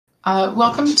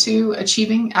Welcome to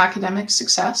Achieving Academic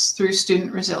Success Through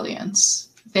Student Resilience.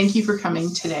 Thank you for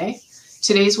coming today.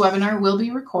 Today's webinar will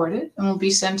be recorded and will be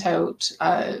sent out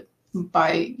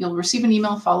you'll receive an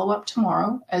email follow-up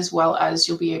tomorrow, as well as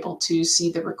you'll be able to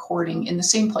see the recording in the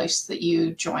same place that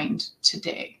you joined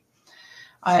today.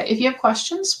 If you have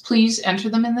questions, please enter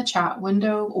them in the chat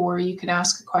window, or you can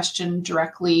ask a question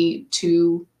directly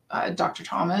to Dr.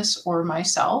 Thomas or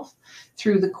myself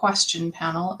through the question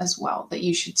panel as well that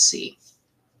you should see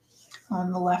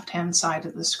on the left-hand side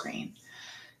of the screen.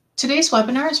 Today's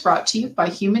webinar is brought to you by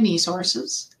Human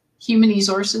Resources. Human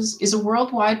Resources is a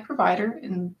worldwide provider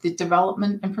in the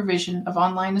development and provision of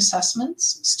online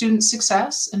assessments, student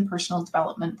success, and personal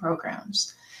development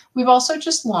programs. We've also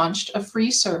just launched a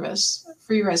free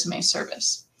resume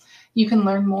service. You can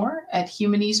learn more at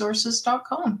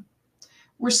humanresources.com.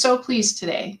 We're so pleased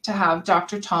today to have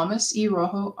Dr. Thomas E.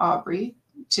 Rojo Aubrey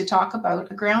to talk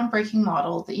about a groundbreaking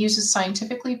model that uses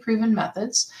scientifically proven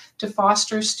methods to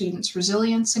foster students'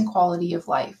 resilience and quality of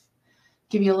life.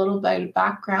 Give you a little bit of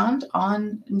background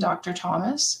on Dr.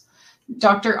 Thomas.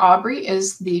 Dr. Aubrey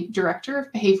is the Director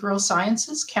of Behavioral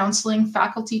Sciences, Counseling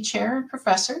Faculty Chair and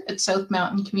Professor at South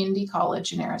Mountain Community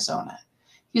College in Arizona.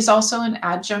 He is also an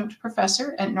adjunct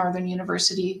professor at Northern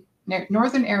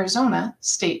Arizona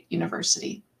State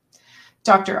University.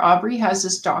 Dr. Aubrey has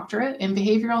his doctorate in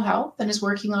behavioral health and is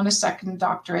working on a second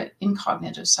doctorate in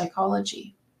cognitive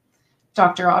psychology.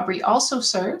 Dr. Aubrey also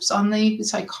serves on the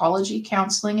Psychology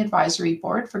Counseling Advisory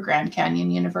Board for Grand Canyon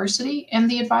University and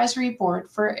the Advisory Board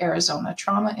for Arizona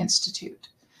Trauma Institute.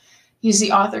 He's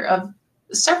the author of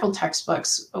several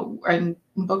textbooks and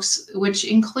books which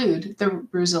include The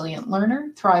Resilient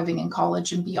Learner, Thriving in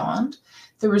College and Beyond,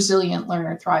 The Resilient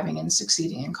Learner, Thriving and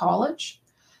Succeeding in College,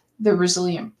 The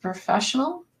Resilient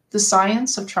Professional, The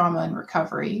Science of Trauma and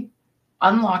Recovery,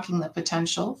 Unlocking the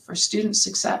Potential for Student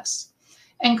Success,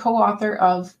 and co-author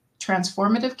of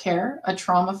Transformative Care, a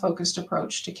Trauma-Focused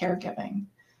Approach to Caregiving.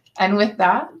 And with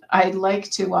that, I'd like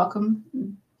to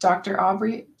welcome Dr.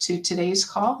 Aubrey to today's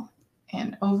call.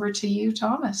 And over to you,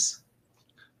 Thomas.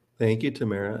 Thank you,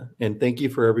 Tamara. And thank you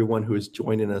for everyone who is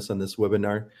joining us on this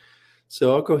webinar.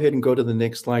 So I'll go ahead and go to the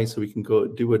next slide so we can go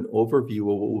do an overview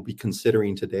of what we'll be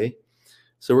considering today.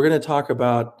 So we're going to talk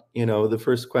about, the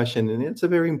first question, and it's a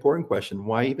very important question.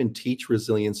 Why even teach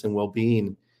resilience and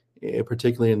well-being,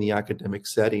 particularly in the academic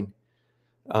setting?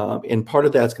 And part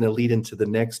of that's going to lead into the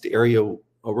next area. We're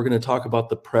going to talk about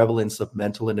the prevalence of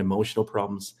mental and emotional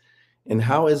problems. And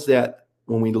how is that,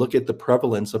 when we look at the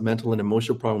prevalence of mental and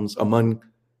emotional problems among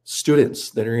students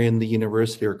that are in the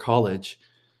university or college,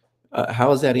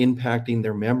 how is that impacting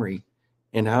their memory?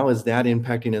 And how is that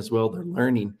impacting as well their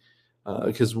learning?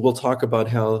 Because we'll talk about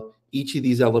how each of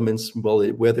these elements,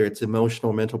 whether it's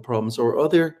emotional, mental problems, or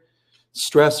other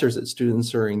stressors that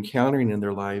students are encountering in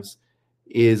their lives,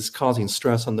 is causing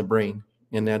stress on the brain,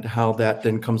 and how that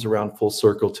then comes around full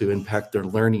circle to impact their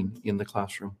learning in the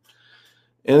classroom.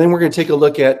 And then we're going to take a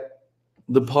look at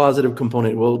the positive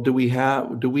component. Well, do we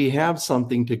have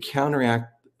something to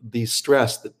counteract the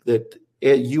stress that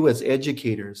you as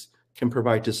educators can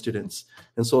provide to students?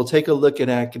 And so we'll take a look at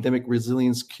academic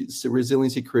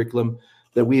resiliency curriculum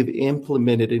that we have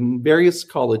implemented in various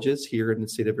colleges here in the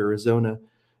state of Arizona,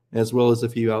 as well as a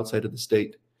few outside of the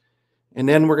state. And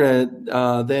then we're going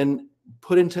to then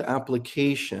put into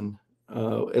application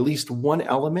at least one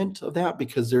element of that,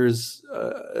 because there's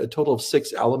a total of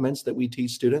 6 elements that we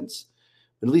teach students.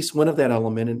 At least one of that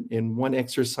element in one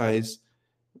exercise,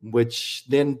 which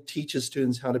then teaches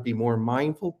students how to be more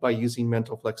mindful by using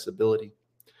mental flexibility.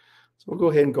 So we'll go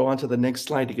ahead and go on to the next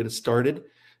slide to get us started.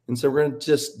 And so we're going to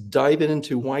just dive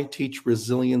into why teach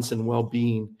resilience and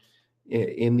well-being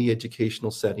in the educational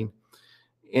setting.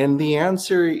 And the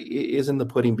answer is in the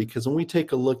pudding, because when we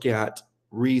take a look at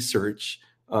research,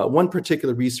 one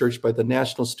particular research by the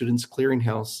National Students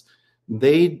Clearinghouse,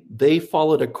 they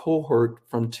followed a cohort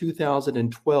from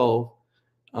 2012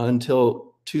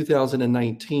 until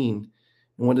 2019.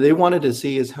 And what they wanted to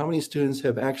see is how many students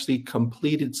have actually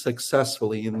completed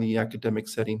successfully in the academic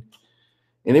setting.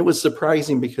 And it was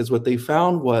surprising, because what they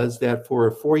found was that for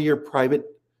a 4-year private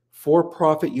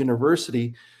for-profit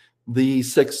university, the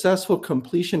successful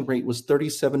completion rate was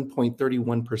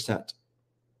 37.31%.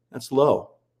 That's low.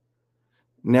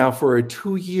 Now, for a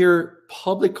 2-year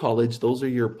public college, those are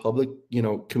your public,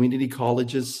 community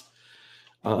colleges,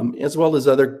 as well as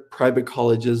other private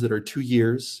colleges that are 2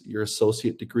 years, your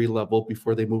associate degree level,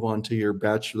 before they move on to your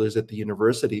bachelor's at the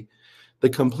university. The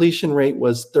completion rate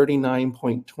was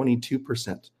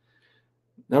 39.22%.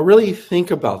 Now, really think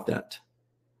about that.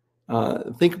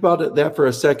 Think about that for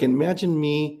a second. Imagine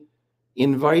me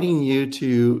inviting you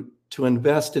to to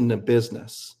invest in the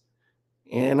business.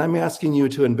 And I'm asking you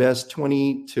to invest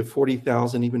 $20,000 to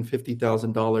 $40,000, even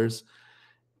 $50,000.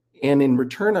 And in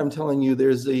return, I'm telling you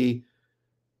there's a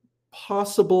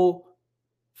possible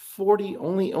 40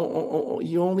 only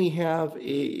you only have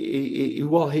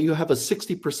you have a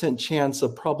 60% chance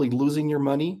of probably losing your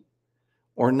money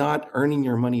or not earning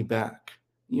your money back.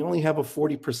 You only have a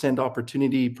 40%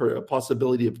 opportunity per a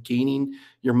possibility of gaining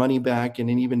your money back and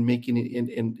then even making it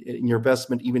in your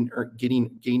investment, even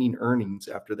gaining earnings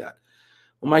after that.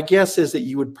 Well, my guess is that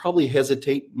you would probably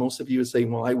hesitate. Most of you would say,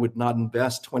 well, I would not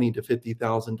invest $20,000 to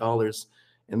 $50,000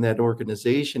 in that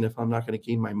organization if I'm not going to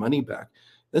gain my money back.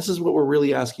 This is what we're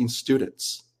really asking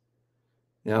students.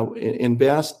 Now,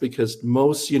 invest, because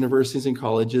most universities and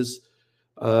colleges,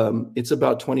 it's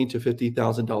about $20,000 to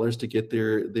 $50,000 to get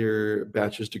their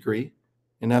bachelor's degree.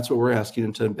 And that's what we're asking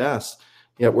them to invest.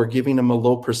 Yet we're giving them a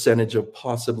low percentage of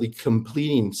possibly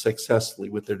completing successfully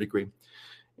with their degree.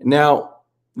 Now,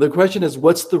 the question is,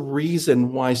 what's the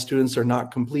reason why students are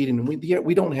not completing? And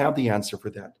we don't have the answer for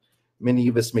that. Many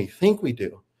of us may think we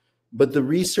do, but the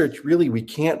research really, we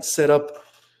can't set up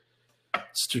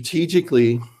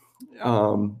strategically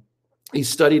a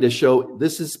study to show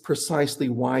this is precisely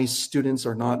why students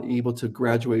are not able to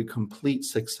graduate complete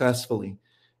successfully,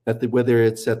 whether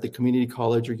it's at the community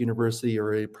college or university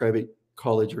or a private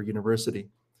college or university.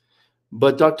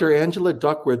 But Dr. Angela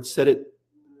Duckworth said it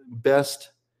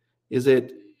best, is that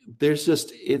there's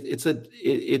just it's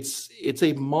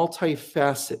a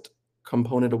multifaceted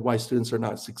component of why students are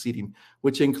not succeeding,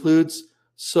 which includes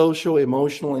social,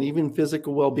 emotional, and even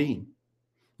physical well-being.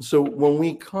 So when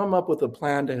we come up with a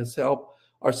plan to help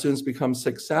our students become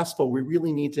successful, we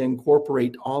really need to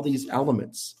incorporate all these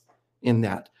elements in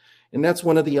that. And that's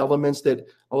one of the elements that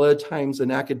a lot of times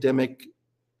in academic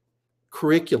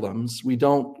curriculums, we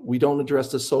don't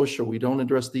address the social, we don't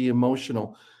address the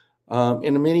emotional,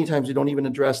 and many times we don't even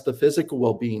address the physical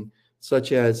well-being,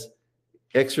 such as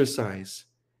exercise,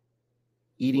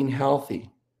 eating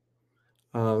healthy,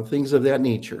 things of that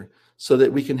nature, so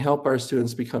that we can help our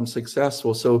students become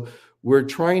successful. So we're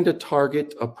trying to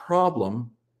target a problem,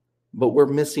 but we're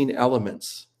missing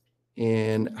elements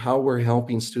in how we're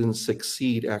helping students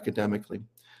succeed academically.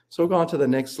 So we'll go on to the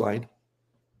next slide.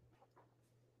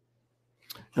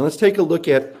 And let's take a look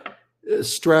at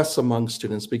stress among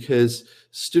students, because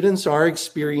students are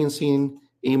experiencing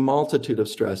a multitude of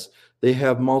stress. They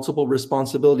have multiple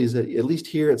responsibilities, at least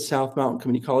here at South Mountain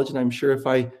Community College. And I'm sure if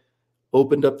I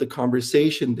opened up the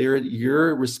conversation there at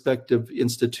your respective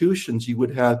institutions, you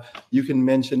can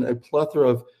mention a plethora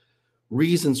of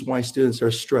reasons why students are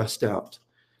stressed out.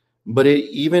 But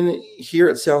even here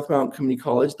at South Mountain Community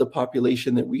College, the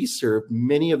population that we serve,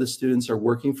 many of the students are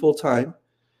working full-time.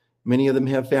 Many of them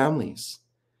have families.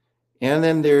 And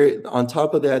then on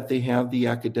top of that, they have the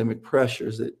academic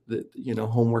pressures that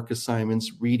homework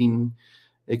assignments, reading,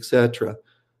 etc.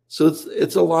 So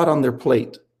it's a lot on their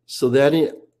plate. So that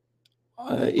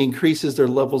increases their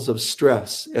levels of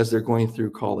stress as they're going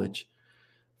through college.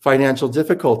 Financial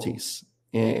difficulties.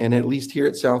 And at least here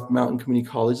at South Mountain Community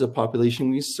College, the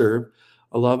population we serve,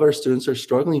 a lot of our students are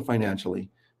struggling financially.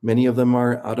 Many of them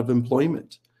are out of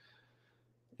employment.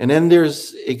 And then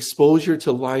there's exposure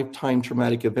to lifetime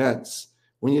traumatic events.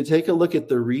 When you take a look at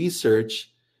the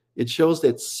research, it shows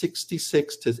that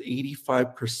 66 to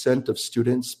 85% of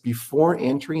students before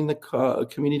entering the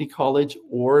community college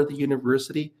or the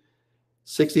university,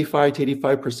 65 to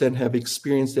 85% have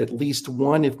experienced at least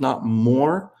one, if not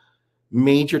more,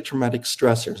 major traumatic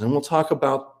stressors. And we'll talk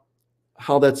about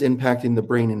how that's impacting the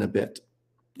brain in a bit,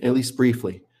 at least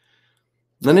briefly.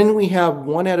 And then we have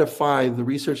 1 out of 5, the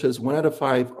research says 1 out of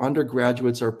 5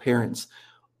 undergraduates are parents.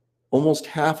 Almost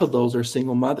half of those are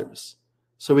single mothers.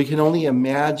 So we can only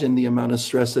imagine the amount of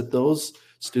stress that those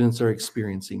students are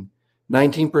experiencing.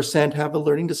 19% have a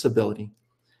learning disability.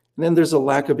 And then there's a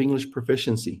lack of English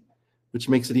proficiency, which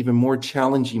makes it even more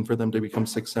challenging for them to become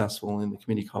successful in the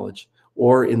community college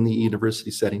or in the university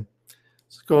setting.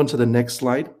 Let's go on to the next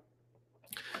slide.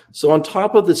 So on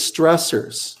top of the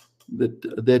stressors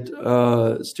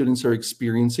that students are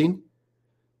experiencing,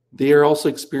 they are also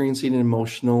experiencing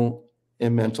emotional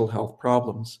and mental health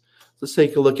problems. Let's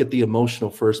take a look at the emotional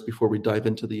first before we dive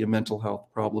into the mental health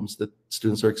problems that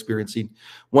students are experiencing.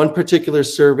 One particular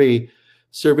survey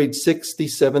surveyed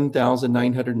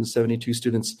 67,972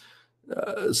 students.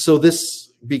 So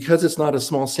this, because it's not a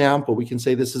small sample, we can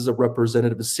say this is a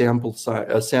representative sample size,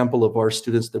 a sample of our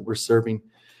students that we're serving.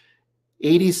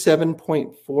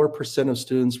 87.4% of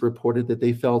students reported that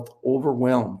they felt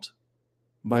overwhelmed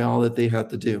by all that they had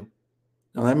to do.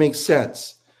 Now that makes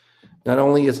sense. Not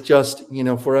only it's just,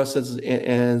 for us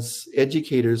as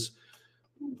educators,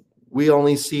 we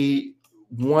only see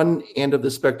one end of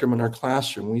the spectrum in our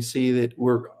classroom. We see that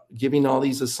we're giving all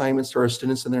these assignments to our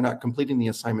students and they're not completing the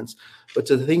assignments. But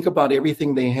to think about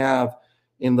everything they have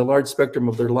in the large spectrum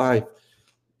of their life,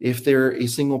 if they're a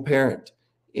single parent,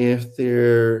 if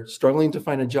they're struggling to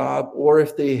find a job, or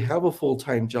if they have a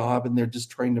full-time job and they're just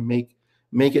trying to make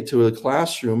it to a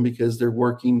classroom because they're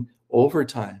working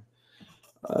overtime.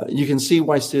 You can see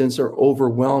why students are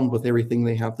overwhelmed with everything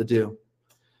they have to do.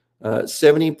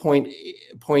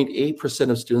 70.8%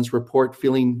 of students report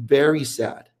feeling very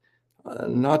sad,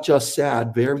 not just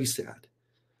sad, very sad.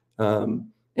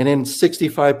 And then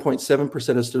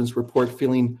 65.7% of students report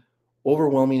feeling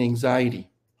overwhelming anxiety.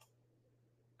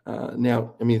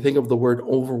 Now, I mean, think of the word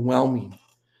overwhelming.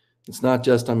 It's not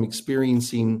just I'm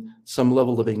experiencing some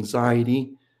level of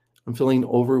anxiety. I'm feeling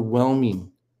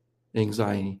overwhelming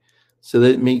anxiety. So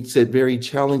that makes it very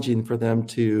challenging for them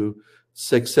to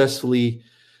successfully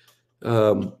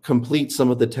complete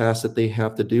some of the tasks that they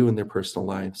have to do in their personal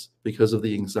lives because of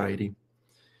the anxiety.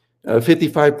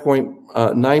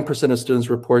 55.9% of students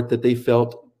report that they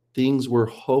felt things were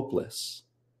hopeless.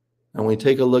 And when we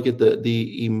take a look at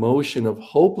the emotion of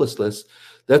hopelessness,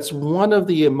 that's one of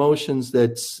the emotions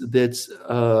that's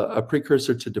a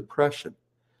precursor to depression.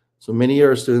 So many of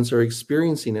our students are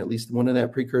experiencing at least one of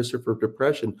that precursor for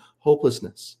depression,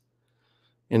 hopelessness.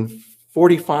 And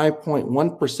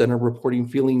 45.1% are reporting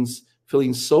feeling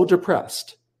so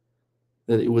depressed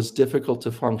that it was difficult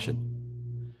to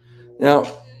function. Now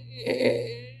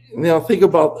think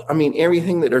about, I mean,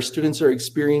 everything that our students are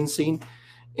experiencing,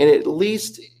 and at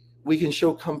least we can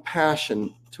show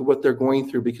compassion to what they're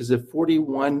going through, because if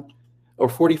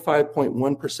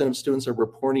 45.1% of students are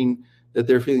reporting that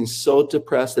they're feeling so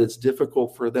depressed that it's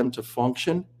difficult for them to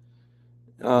function,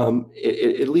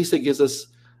 at least it gives us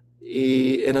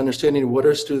an understanding of what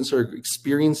our students are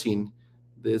experiencing,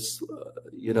 this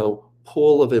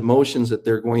pool of emotions that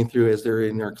they're going through as they're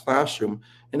in our classroom,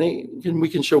 and we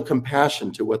can show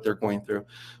compassion to what they're going through.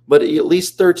 But at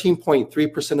least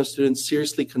 13.3% of students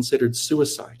seriously considered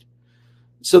suicide.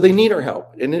 So they need our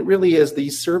help, and it really is.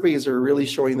 These surveys are really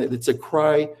showing that it's a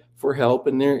cry for help,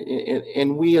 and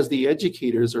we as the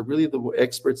educators are really the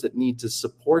experts that need to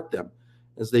support them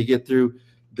as they get through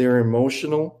their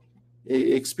emotional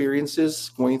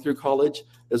experiences going through college,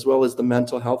 as well as the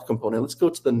mental health component. Let's go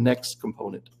to the next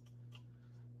component.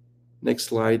 Next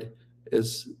slide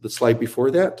is the slide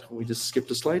before that. We just skipped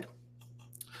a slide.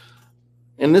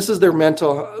 And this is their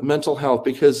mental health,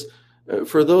 because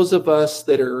for those of us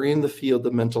that are in the field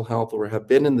of mental health or have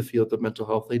been in the field of mental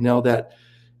health, they know that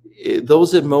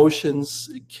those emotions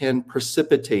can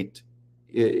precipitate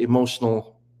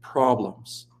emotional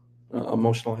problems,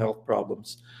 emotional health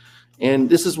problems. And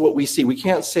this is what we see. We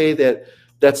can't say that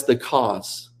that's the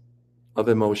cause of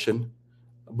emotion,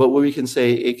 but what we can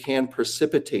say, it can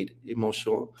precipitate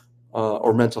emotional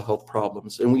or mental health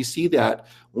problems. And we see that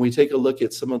when we take a look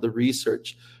at some of the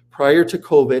research. Prior to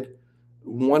COVID,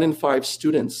 1 in 5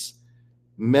 students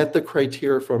met the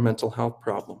criteria for a mental health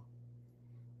problem.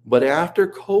 But after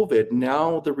COVID,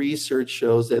 now the research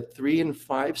shows that 3 in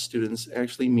 5 students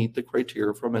actually meet the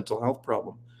criteria for a mental health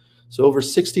problem. So over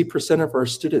 60% of our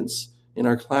students in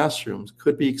our classrooms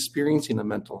could be experiencing a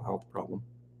mental health problem.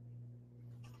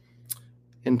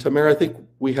 And Tamara, I think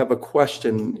we have a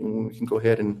question, and we can go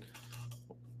ahead and...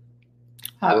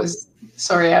 I was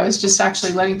just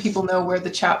actually letting people know where the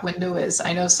chat window is.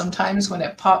 I know sometimes when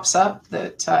it pops up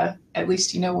that at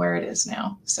least you know where it is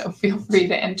now. So feel free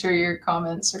to enter your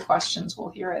comments or questions. We'll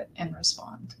hear it and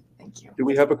respond. Thank you. Do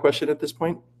we have a question at this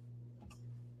point?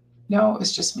 No, it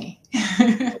was just me.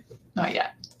 Not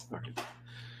yet. All right.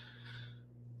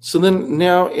 So then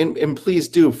now, and please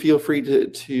do feel free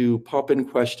to pop in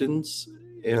questions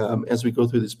as we go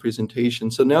through this presentation.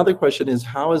 So now the question is,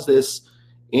 how is this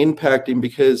impacting?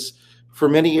 Because for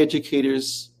many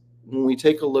educators, when we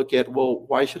take a look at, well,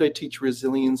 why should I teach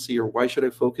resiliency, or why should I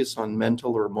focus on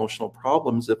mental or emotional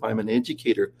problems if I'm an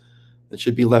educator that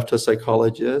should be left to a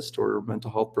psychologist or a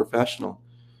mental health professional?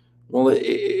 Well,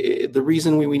 the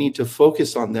reason we need to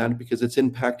focus on that is because it's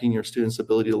impacting your students'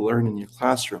 ability to learn in your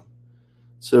classroom.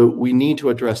 So we need to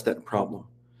address that problem.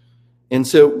 And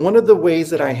so one of the ways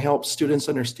that I help students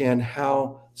understand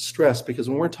how stress, because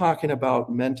when we're talking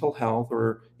about mental health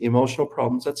or emotional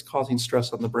problems, that's causing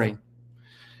stress on the brain.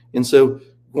 And so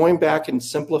going back and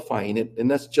simplifying it, and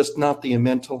that's just not the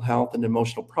mental health and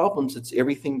emotional problems, it's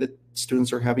everything that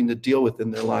students are having to deal with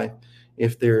in their life.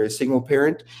 If they're a single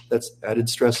parent, that's added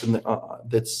stress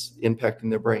that's impacting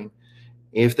their brain.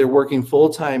 If they're working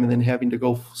full-time and then having to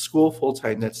go school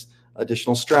full-time, that's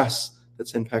additional stress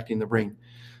that's impacting the brain.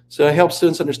 So I help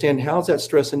students understand how is that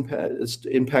stress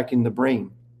impacting the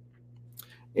brain.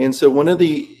 And so one of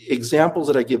the examples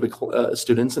that I give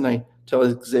students, and I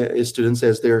tell students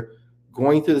as they're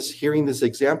going through this, hearing this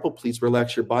example, please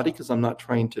relax your body, because I'm not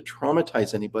trying to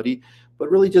traumatize anybody,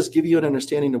 but really just give you an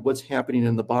understanding of what's happening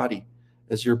in the body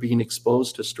as you're being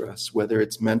exposed to stress, whether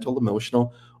it's mental,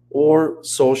 emotional, or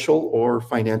social or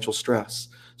financial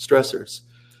stressors.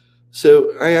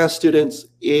 So I ask students,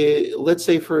 let's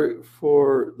say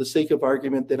for the sake of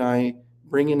argument that I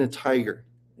bring in a tiger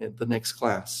at the next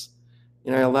class,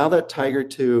 and I allow that tiger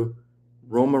to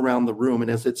roam around the room.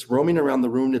 And as it's roaming around the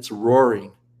room, it's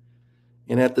roaring.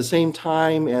 And at the same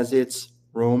time as it's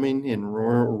roaming and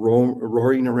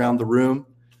roaring around the room,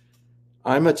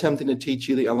 I'm attempting to teach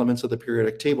you the elements of the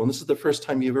periodic table. And this is the first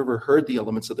time you've ever heard the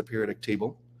elements of the periodic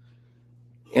table.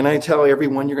 And I tell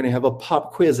everyone you're going to have a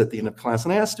pop quiz at the end of class.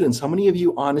 And I ask students, how many of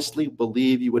you honestly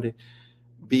believe you would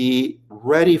be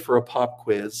ready for a pop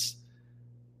quiz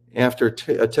after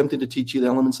attempting to teach you the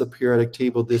elements of the periodic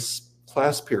table this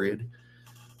class period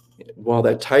while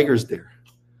that tiger's there?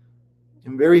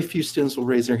 And very few students will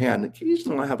raise their hand.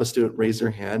 Occasionally I'll have a student raise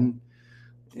their hand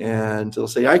and they'll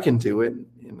say, I can do it.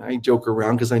 And I joke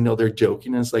around because I know they're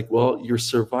joking. And it's like, well, your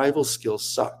survival skills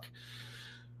suck.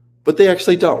 But they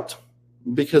actually don't,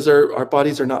 because our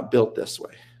bodies are not built this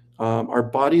way. Our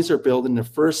bodies are built in the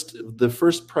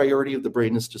first priority of the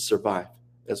brain is to survive,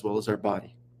 as well as our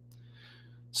body.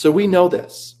 So we know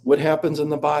this. What happens in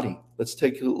the body? Let's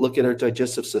take a look at our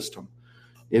digestive system.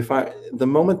 The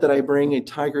moment that I bring a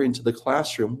tiger into the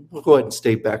classroom, we'll go ahead and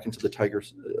stay back into the tiger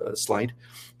slide.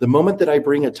 The moment that I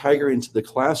bring a tiger into the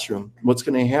classroom, what's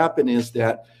going to happen is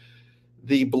that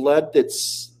the blood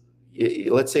that's,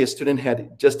 let's say a student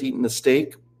had just eaten a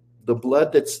steak, the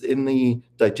blood that's in the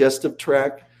digestive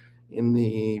tract, in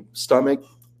the stomach,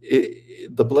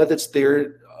 the blood that's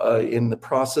there in the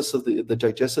process of the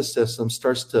digestive system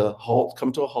starts to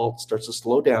come to a halt, starts to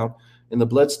slow down, and the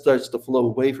blood starts to flow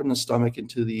away from the stomach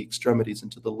into the extremities,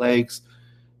 into the legs,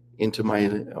 into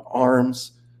my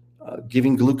arms,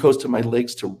 giving glucose to my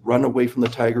legs to run away from the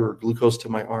tiger, or glucose to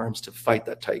my arms to fight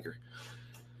that tiger.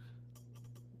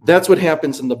 That's what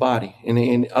happens in the body.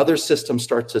 And other systems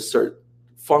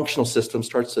functional system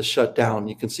starts to shut down.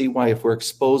 You can see why, if we're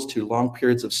exposed to long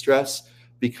periods of stress,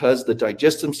 because the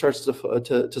digestion starts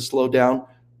to slow down,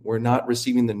 we're not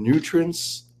receiving the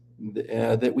nutrients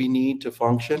that we need to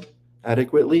function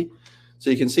adequately. So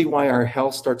you can see why our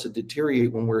health starts to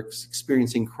deteriorate when we're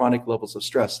experiencing chronic levels of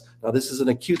stress. Now, this is an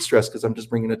acute stress because I'm just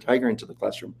bringing a tiger into the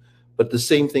classroom, but the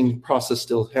same process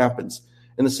still happens.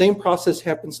 And the same process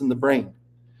happens in the brain.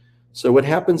 So what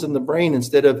happens in the brain,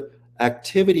 instead of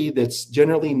activity that's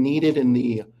generally needed in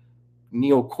the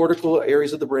neocortical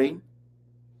areas of the brain,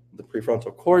 the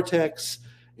prefrontal cortex,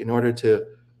 in order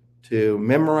to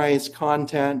memorize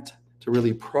content, to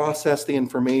really process the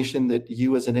information that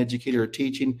you as an educator are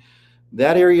teaching,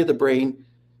 that area of the brain,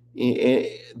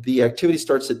 the activity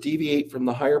starts to deviate from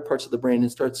the higher parts of the brain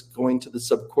and starts going to the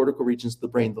subcortical regions of the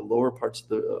brain, the lower parts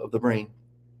of the brain.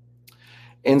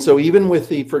 And so even with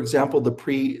for example, the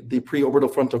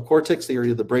preorbital frontal cortex, the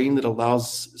area of the brain that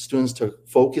allows students to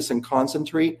focus and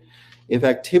concentrate, if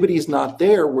activity is not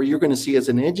there, where you're going to see as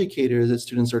an educator is that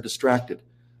students are distracted.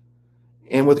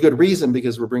 And with good reason,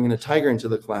 because we're bringing a tiger into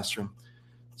the classroom.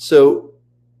 So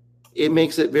it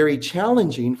makes it very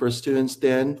challenging for students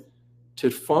then to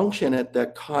function at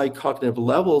that high cognitive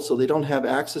level, so they don't have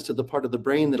access to the part of the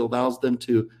brain that allows them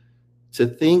to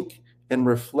think and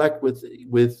reflect with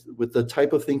the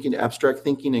type of thinking, abstract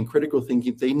thinking and critical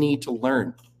thinking they need to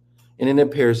learn. And it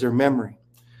impairs their memory.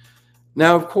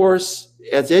 Now, of course,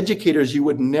 as educators, you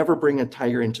would never bring a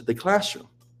tiger into the classroom.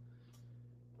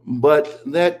 But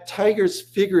that tiger's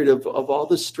figurative of all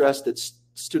the stress that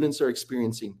students are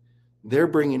experiencing. They're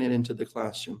bringing it into the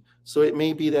classroom. So it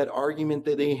may be that argument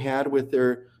that they had with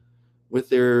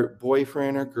their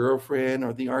boyfriend or girlfriend,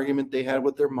 or the argument they had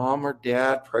with their mom or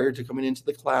dad prior to coming into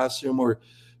the classroom, or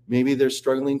maybe they're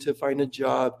struggling to find a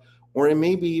job, or it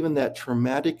may be even that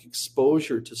traumatic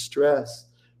exposure to stress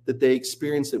that they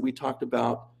experience that we talked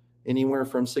about. Anywhere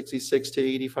from 66 to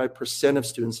 85% of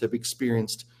students have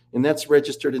experienced, and that's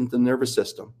registered in the nervous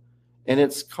system. And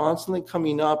it's constantly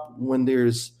coming up when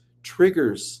there's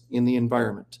triggers in the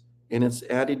environment, and it's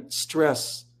added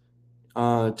stress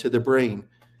to the brain.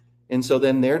 And so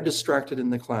then they're distracted in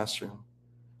the classroom,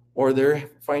 or they're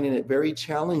finding it very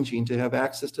challenging to have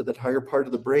access to that higher part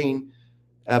of the brain,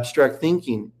 abstract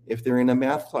thinking, if they're in a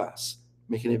math class,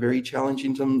 making it very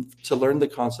challenging to learn the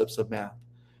concepts of math,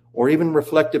 or even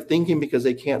reflective thinking because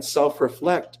they can't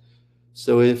self-reflect.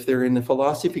 So if they're in the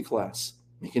philosophy class,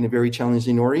 making it very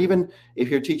challenging, or even if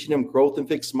you're teaching them growth and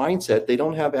fixed mindset, they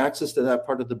don't have access to that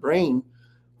part of the brain,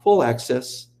 full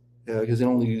access, because they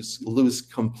don't lose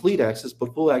complete access,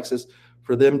 but full access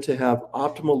for them to have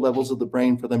optimal levels of the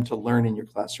brain for them to learn in your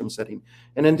classroom setting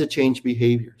and then to change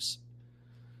behaviors.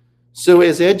 So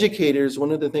as educators,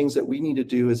 one of the things that we need to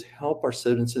do is help our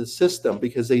students assist them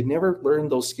because they never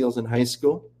learned those skills in high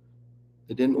school.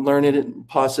 They didn't learn it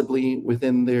possibly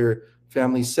within their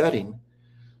family setting.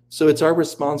 So it's our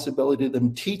responsibility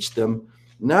to teach them,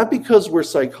 not because we're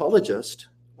psychologists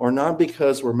or not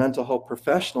because we're mental health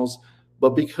professionals,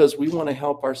 but because we want to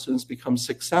help our students become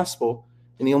successful.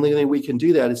 And the only way we can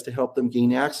do that is to help them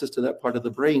gain access to that part of the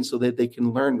brain so that they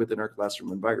can learn within our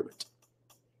classroom environment.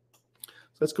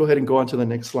 So let's go ahead and go on to the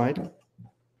next slide.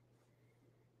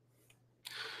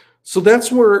 So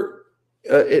that's where,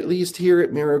 at least here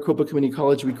at Maricopa Community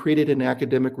College, we created an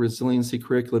academic resiliency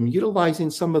curriculum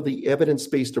utilizing some of the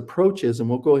evidence-based approaches. And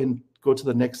we'll go ahead and go to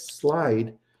the next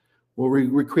slide, where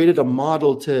we created a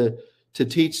model to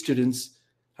teach students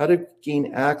how to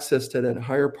gain access to that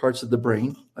higher parts of the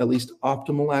brain, at least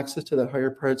optimal access to that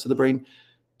higher parts of the brain,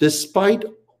 despite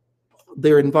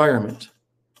their environment,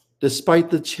 despite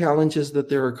the challenges that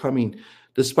they're coming,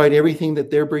 despite everything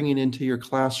that they're bringing into your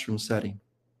classroom setting.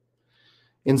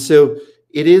 And so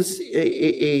it is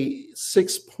a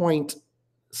 6-point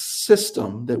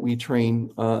system that we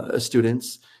train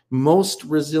students. Most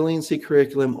resiliency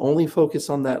curriculum only focus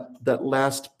on that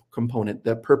last component,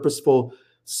 that purposeful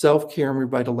self-care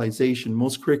and revitalization.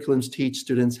 Most curriculums teach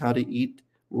students how to eat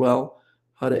well,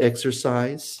 how to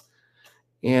exercise,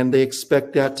 and they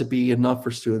expect that to be enough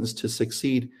for students to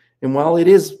succeed. And while it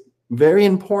is very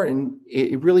important,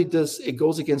 it really does, it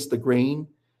goes against the grain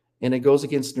and it goes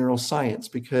against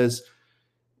neuroscience because,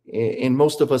 and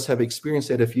most of us have experienced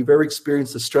that. If you've ever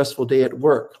experienced a stressful day at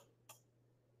work,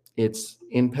 it's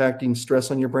impacting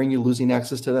stress on your brain. You're losing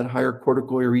access to that higher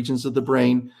cortical regions of the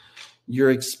brain.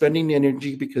 You're expending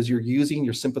energy because you're using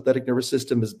your sympathetic nervous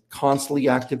system is constantly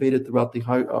activated throughout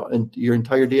your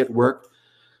entire day at work.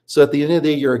 So at the end of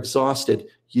the day, you're exhausted.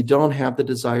 You don't have the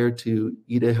desire to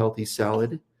eat a healthy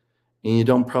salad, and you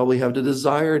don't probably have the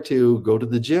desire to go to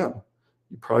the gym.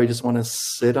 You probably just want to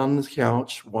sit on the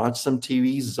couch, watch some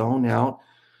TV, zone out,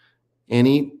 and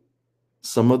eat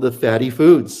some of the fatty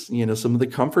foods, some of the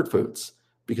comfort foods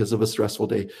because of a stressful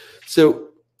day. So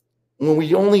when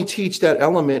we only teach that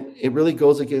element, it really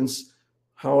goes against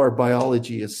how our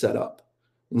biology is set up.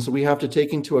 And so we have to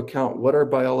take into account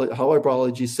how our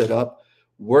biology is set up,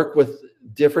 work with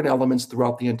different elements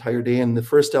throughout the entire day. And the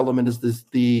first element is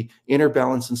the inner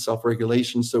balance and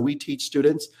self-regulation. So we teach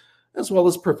students as well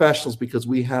as professionals because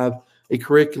we have a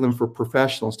curriculum for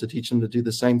professionals to teach them to do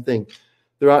the same thing.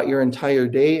 Throughout your entire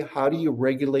day, how do you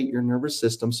regulate your nervous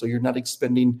system so you're not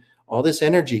expending all this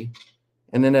energy?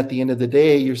 And then at the end of the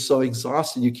day, you're so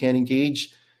exhausted, you can't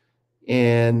engage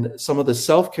in some of the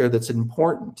self-care that's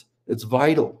important. It's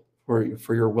vital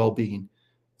for your well-being,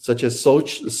 such as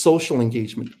social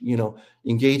engagement,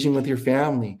 engaging with your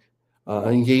family,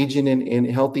 engaging in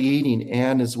healthy eating,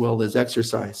 and as well as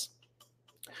exercise.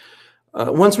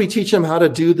 Once we teach them how to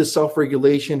do the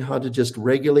self-regulation, how to just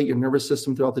regulate your nervous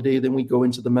system throughout the day, then we go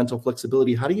into the mental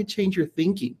flexibility. How do you change your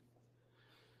thinking?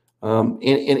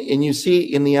 And you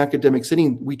see in the academic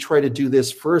setting, we try to do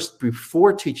this first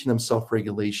before teaching them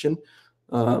self-regulation.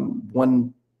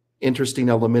 One interesting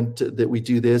element that we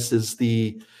do this is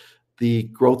the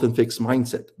growth and fixed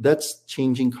mindset. That's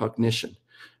changing cognition.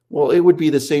 Well, it would be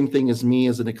the same thing as me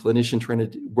as a clinician trying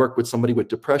to work with somebody with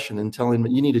depression and telling them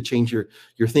you need to change your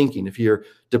thinking. If you're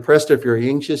depressed or if you're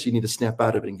anxious, you need to snap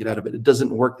out of it and get out of it. It doesn't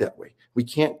work that way. We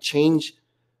can't change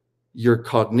your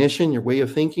cognition, your way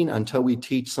of thinking, until we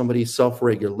teach somebody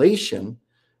self-regulation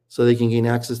so they can gain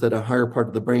access to a higher part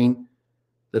of the brain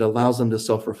that allows them to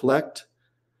self-reflect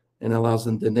and allows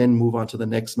them to then move on to the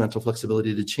next mental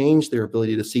flexibility to change their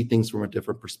ability to see things from a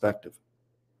different perspective.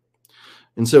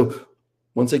 And so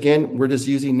once again, we're just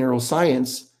using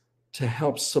neuroscience to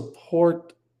help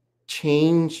support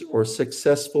change or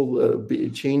successful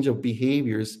change of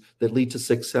behaviors that lead to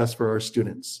success for our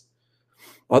students.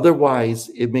 Otherwise,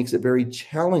 it makes it very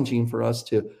challenging for us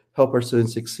to help our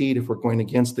students succeed if we're going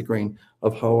against the grain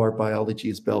of how our biology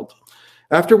is built.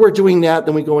 After we're doing that,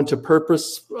 then we go into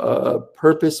purpose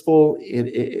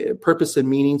and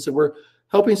meaning. So we're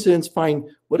helping students find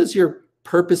what is your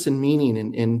purpose and meaning,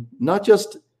 and not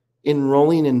just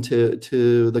enrolling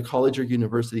into the college or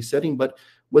university setting, but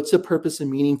what's the purpose and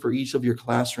meaning for each of your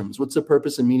classrooms? What's the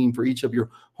purpose and meaning for each of your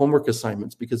homework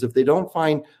assignments? Because if they don't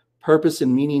find purpose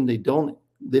and meaning, they don't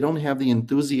have the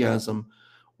enthusiasm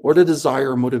or the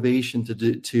desire or motivation to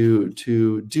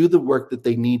do the work that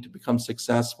they need to become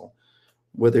successful,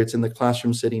 whether it's in the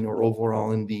classroom setting or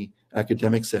overall in the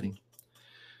academic setting.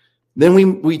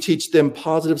 Then we teach them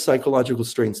positive psychological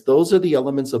strengths. Those are the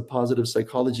elements of positive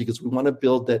psychology because we want to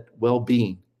build that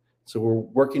well-being. So we're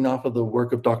working off of the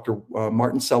work of Dr.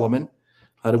 Martin Seligman.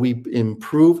 How do we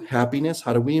improve happiness?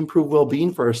 How do we improve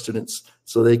well-being for our students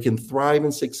so they can thrive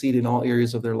and succeed in all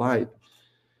areas of their life?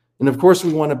 And of course,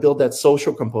 we want to build that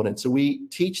social component. So we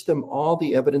teach them all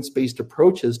the evidence-based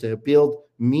approaches to build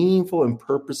meaningful and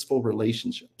purposeful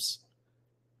relationships.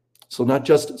 So not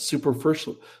just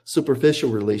superficial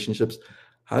relationships.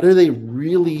 How do they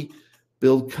really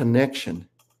build connection?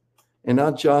 And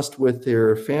not just with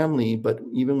their family, but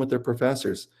even with their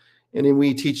professors. And then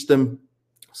we teach them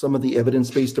some of the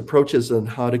evidence-based approaches on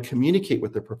how to communicate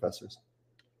with their professors.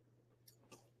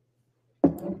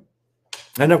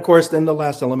 And of course, then the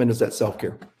last element is that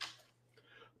self-care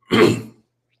and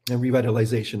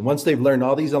revitalization. Once they've learned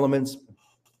all these elements,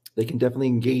 they can definitely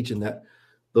engage in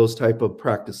those type of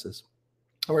practices.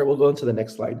 All right, we'll go into the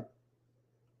next slide.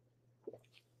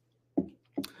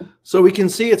 So we can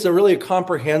see it's really a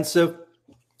comprehensive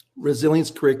resilience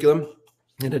curriculum.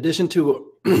 In addition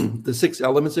to the 6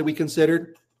 elements that we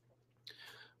considered,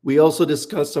 we also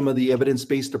discussed some of the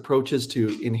evidence-based approaches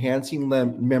to enhancing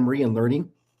memory and learning.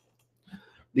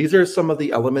 These are some of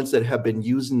the elements that have been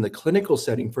used in the clinical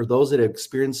setting for those that have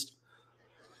experienced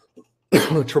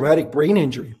traumatic brain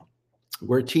injury.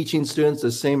 We're teaching students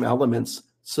the same elements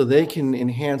so they can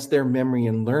enhance their memory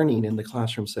and learning in the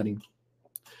classroom setting.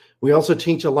 We also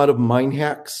teach a lot of mind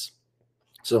hacks.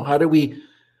 So how do we,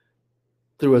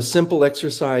 through a simple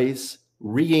exercise,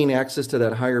 regain access to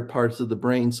that higher parts of the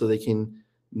brain so they can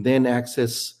then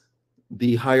access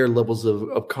the higher levels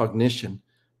of cognition,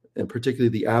 and particularly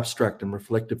the abstract and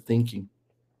reflective thinking.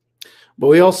 But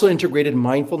we also integrated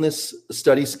mindfulness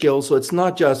study skills. So it's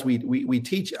not just, we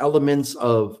teach elements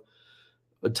of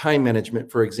time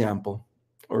management, for example,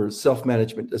 or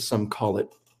self-management, as some call it.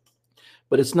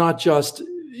 But it's not just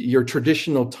your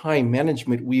traditional time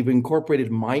management. We've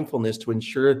incorporated mindfulness to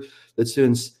ensure that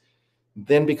students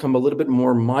then become a little bit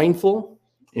more mindful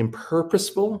and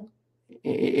purposeful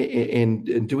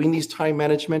in doing these time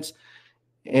managements.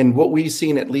 And what we've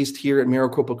seen, at least here at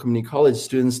Maricopa Community College,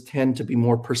 students tend to be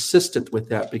more persistent with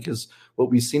that, because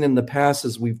what we've seen in the past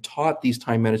is we've taught these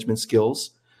time management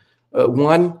skills.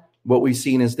 What we've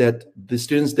seen is that the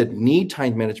students that need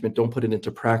time management don't put it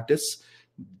into practice.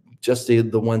 Just the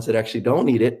ones that actually don't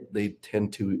need it, they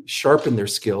tend to sharpen their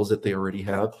skills that they already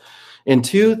have. And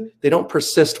 2, they don't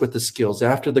persist with the skills.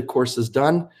 After the course is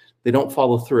done, they don't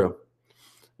follow through.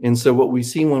 And so what we've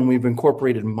seen when we've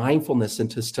incorporated mindfulness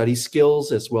into study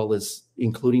skills, as well as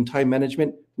including time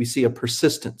management, we see a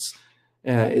persistence.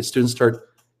 As students start,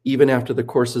 even after the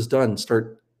course is done,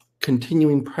 start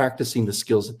continuing practicing the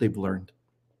skills that they've learned.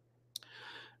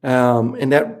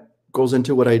 And that goes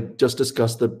into what I just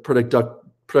discussed, the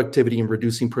productivity and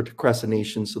reducing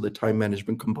procrastination, so the time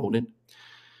management component.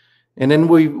 And then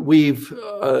we've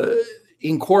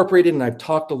incorporated, and I've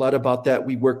talked a lot about that,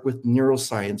 we work with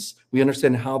neuroscience. We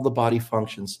understand how the body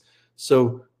functions.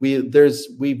 So we've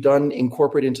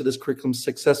incorporated into this curriculum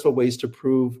successful ways to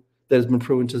prove that has been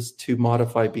proven to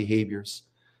modify behaviors.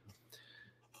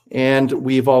 And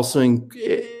we've also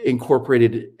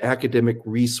incorporated academic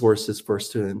resources for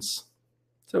students.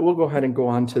 So we'll go ahead and go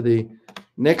on to the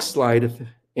next slide if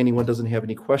anyone doesn't have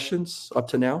any questions up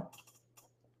to now.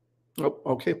 Oh,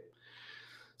 okay.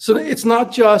 So it's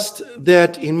not just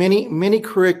that in many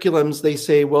curriculums, they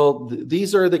say, well,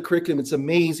 these are the curriculum, it's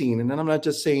amazing. And then I'm not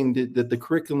just saying that the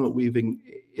curriculum that we've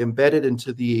embedded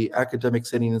into the academic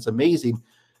setting is amazing.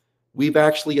 We've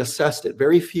actually assessed it.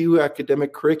 Very few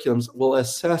academic curriculums will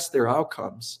assess their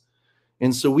outcomes.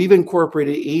 And so we've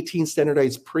incorporated 18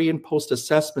 standardized pre and post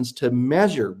assessments to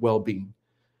measure well-being.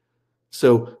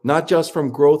 So not just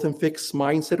from growth and fixed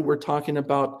mindset, we're talking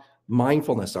about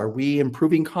mindfulness. Are we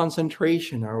improving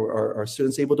concentration? Are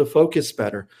students able to focus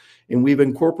better? And we've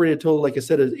incorporated a total, like I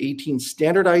said, 18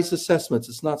 standardized assessments.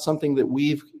 It's not something that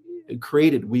we've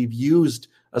created. We've used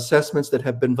assessments that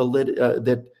have been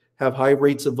that have high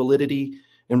rates of validity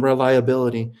and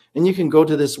reliability. And you can go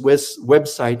to this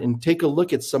website and take a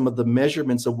look at some of the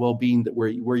measurements of well-being that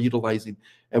we're utilizing.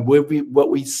 And what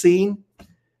we've seen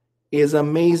is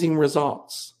amazing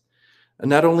results. And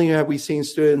not only have we seen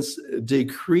students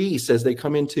decrease as they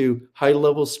come into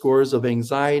high-level scores of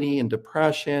anxiety and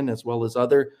depression, as well as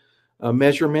other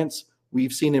measurements,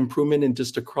 we've seen improvement in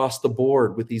just across the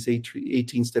board with these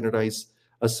 18 standardized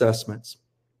assessments.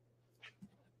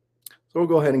 So we'll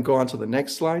go ahead and go on to the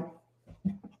next slide.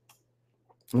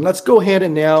 And let's go ahead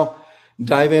and now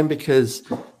dive in, because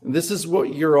this is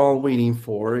what you're all waiting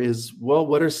for is, well,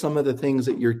 what are some of the things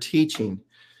that you're teaching?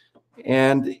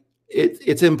 And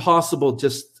it's impossible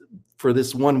just for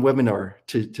this one webinar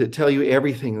to tell you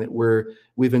everything that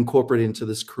we've incorporated into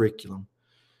this curriculum.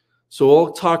 So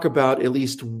we'll talk about at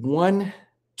least one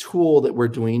tool that we're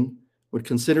doing. Would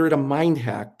consider it a mind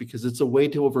hack because it's a way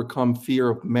to overcome fear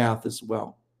of math as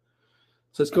well.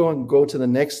 So let's go to the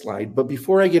next slide. But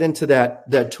before I get into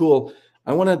that tool,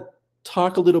 I want to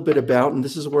talk a little bit about, and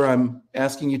this is where I'm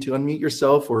asking you to unmute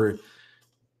yourself or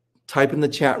type in the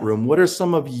chat room. What are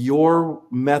some of your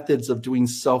methods of doing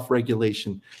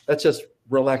self-regulation? That's just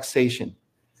relaxation.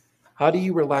 How do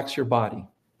you relax your body?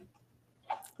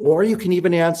 Or you can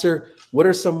even answer, what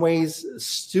are some ways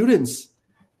students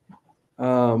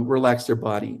relax their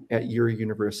body at your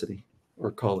university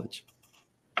or college?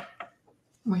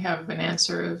 We have an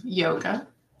answer of yoga.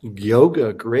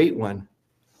 Yoga, great one.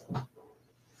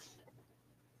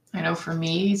 I know for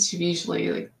me, it's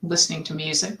usually like listening to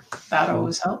music. That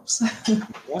always helps,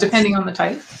 depending on the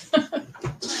type.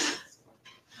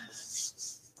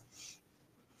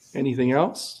 Anything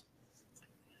else?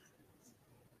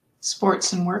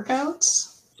 Sports and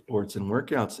workouts. Sports and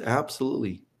workouts,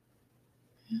 absolutely.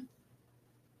 Yeah.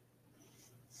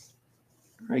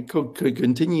 All right, could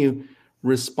continue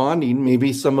responding.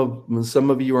 Maybe some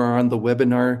of you are on the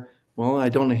webinar. Well, I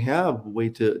don't have a way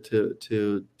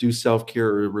to do self-care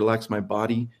or relax my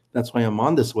body. That's why I'm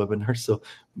on this webinar. So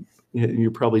you're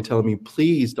probably telling me,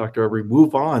 please, Dr. Aubrey,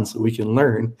 move on so we can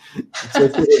learn. So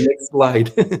to the next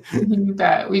slide. You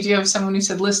bet. We do have someone who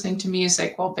said listening to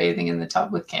music while bathing in the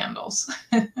tub with candles.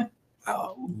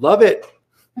 Oh, love it.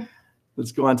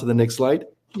 Let's go on to the next slide.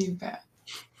 You bet.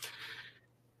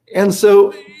 And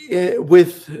so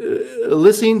with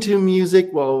listening to music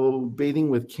while bathing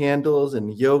with candles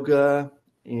and yoga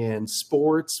and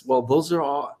sports, well, those are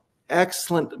all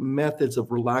excellent methods of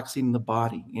relaxing the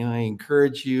body. And I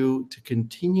encourage you to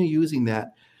continue using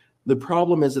that. The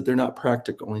problem is that they're not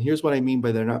practical. And here's what I mean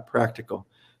by they're not practical.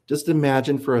 Just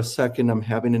imagine for a second I'm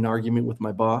having an argument with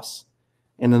my boss.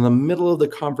 And in the middle of the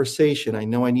conversation, I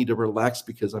know I need to relax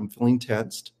because I'm feeling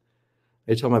tensed.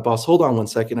 I tell my boss, hold on one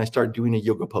second. I start doing a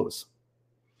yoga pose.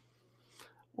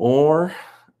 Or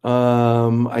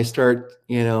I start,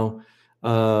 hold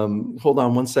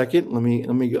on one second. Let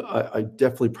me go. I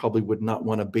definitely probably would not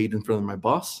want to bathe in front of my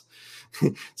boss.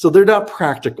 So they're not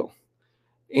practical.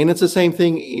 And it's the same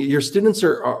thing. Your students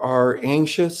are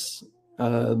anxious.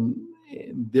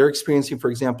 They're experiencing, for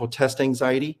example, test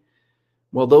anxiety.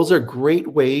 Well, those are great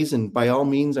ways. And by all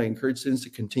means, I encourage students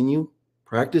to continue.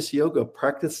 Practice yoga,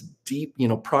 practice deep,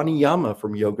 pranayama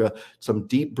from yoga, some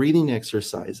deep breathing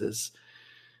exercises.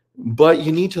 But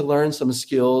you need to learn some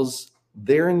skills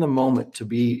there in the moment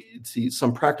to see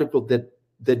some practical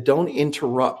that don't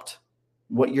interrupt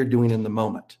what you're doing in the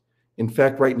moment. In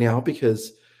fact, right now,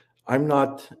 because I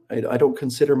don't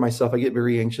consider myself, I get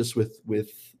very anxious with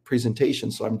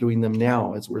presentations, so I'm doing them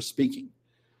now as we're speaking.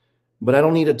 But I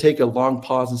don't need to take a long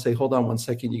pause and say, hold on one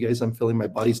second, you guys, I'm feeling my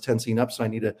body's tensing up, so I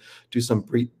need to do some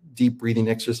deep breathing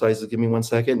exercises. Give me 1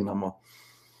 second, and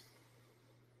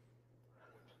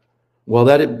well,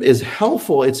 that is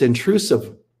helpful. It's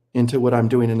intrusive into what I'm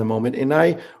doing in the moment. And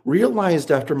I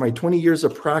realized after my 20 years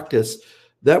of practice,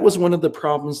 that was one of the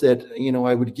problems that,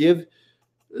 I would give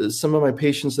some of my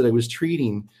patients that I was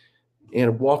treating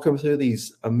and walk them through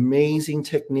these amazing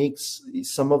techniques,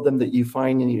 some of them that you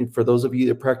find for those of you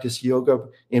that practice yoga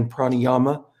and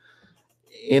pranayama.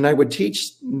 And I would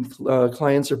teach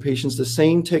clients or patients the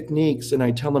same techniques, and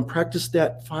I tell them, practice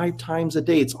that 5 times a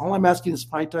day. It's all I'm asking is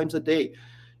 5 times a day.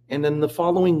 And then the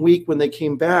following week when they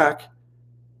came back,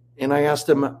 and I asked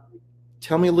them,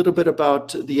 tell me a little bit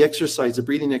about the exercise, the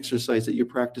breathing exercise that you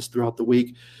practice throughout the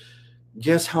week.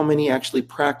 Guess how many actually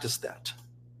practice that?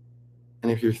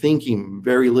 And if you're thinking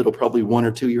very little, probably 1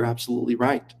 or 2, you're absolutely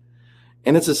right.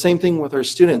 And it's the same thing with our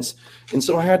students. And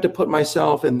so I had to put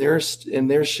myself in their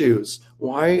shoes.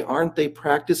 Why aren't they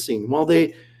practicing? Well,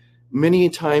 many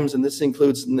times, and this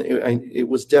includes, it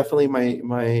was definitely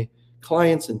my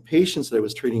clients and patients that I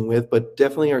was treating with, but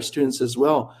definitely our students as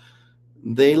well.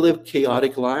 They live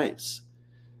chaotic lives.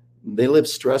 They live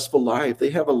stressful lives. They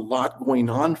have a lot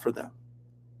going on for them.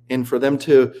 And for them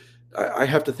I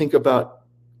have to think about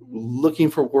looking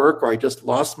for work, or I just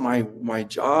lost my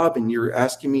job, and you're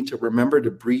asking me to remember to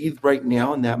breathe right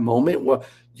now in that moment. Well,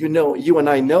 you and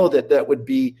I know that would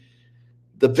be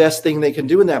the best thing they can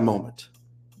do in that moment,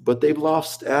 but they've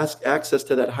lost access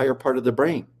to that higher part of the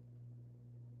brain.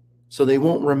 So they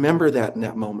won't remember that in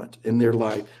that moment in their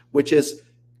life, which is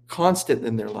constant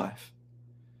in their life.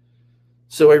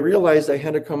 So I realized I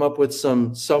had to come up with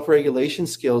some self-regulation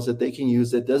skills that they can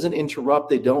use that doesn't interrupt.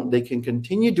 They can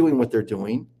continue doing what they're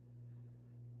doing,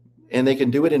 and they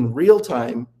can do it in real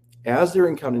time as they're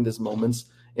encountering these moments,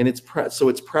 And so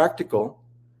it's practical,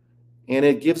 and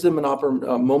it gives them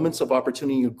moments of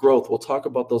opportunity of growth. We'll talk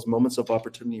about those moments of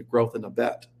opportunity of growth in a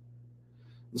bit.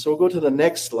 And so we'll go to the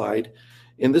next slide.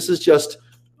 And this is just,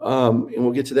 and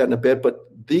we'll get to that in a bit, but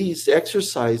these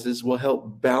exercises will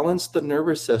help balance the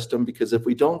nervous system, because if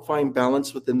we don't find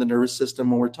balance within the nervous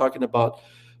system, when we're talking about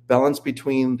balance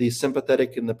between the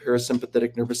sympathetic and the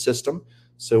parasympathetic nervous system.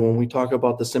 So when we talk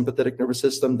about the sympathetic nervous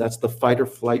system, that's the fight or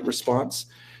flight response.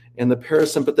 And the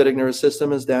parasympathetic nervous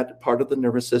system is that part of the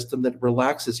nervous system that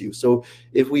relaxes you. So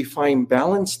if we find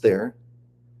balance there,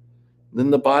 then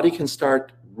the body can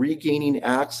start regaining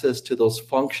access to those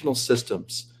functional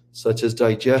systems, such as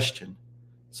digestion,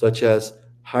 such as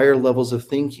higher levels of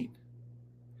thinking.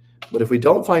 But if we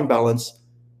don't find balance,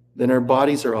 then our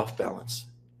bodies are off balance.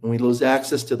 And we lose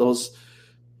access to those,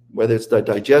 whether it's the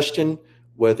digestion,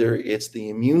 whether it's the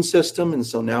immune system. And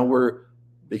so now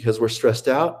because we're stressed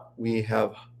out, we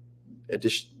have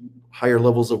higher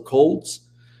levels of colds.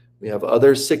 We have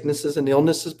other sicknesses and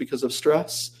illnesses because of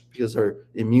stress, because our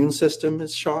immune system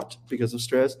is shot because of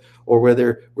stress, or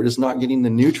whether we're just not getting the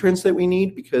nutrients that we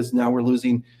need because now we're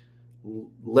losing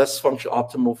less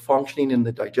optimal functioning in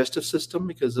the digestive system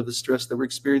because of the stress that we're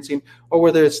experiencing, or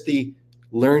whether it's the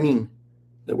learning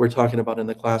that we're talking about in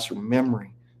the classroom,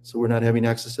 memory. So we're not having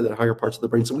access to the higher parts of the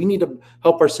brain. So we need to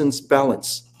help our students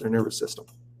balance their nervous system.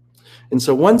 And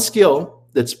so one skill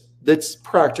that's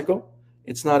practical,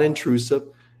 it's not intrusive,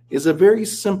 is a very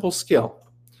simple skill.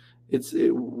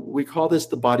 We call this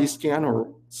the body scan,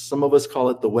 or some of us call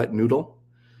it the wet noodle.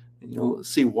 And you'll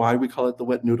see why we call it the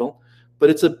wet noodle. But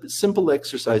it's a simple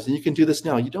exercise, and you can do this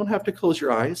now. You don't have to close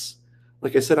your eyes.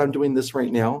 Like I said, I'm doing this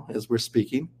right now as we're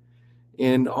speaking.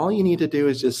 And all you need to do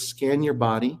is just scan your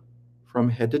body from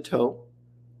head to toe,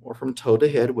 or from toe to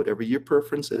head, whatever your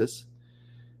preference is.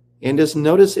 And just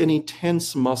notice any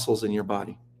tense muscles in your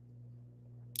body.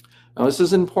 Now, this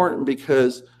is important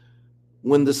because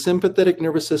when the sympathetic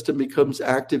nervous system becomes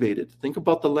activated, think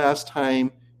about the last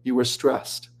time you were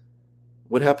stressed.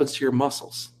 What happens to your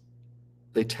muscles?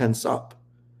 They tense up.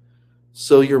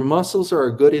 So your muscles are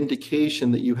a good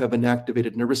indication that you have an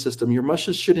activated nervous system. Your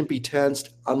muscles shouldn't be tensed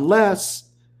unless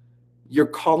you're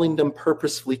calling them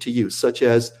purposefully to you, such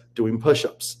as doing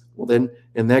push-ups. Well, then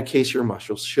in that case, your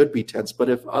muscles should be tense. But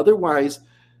if otherwise,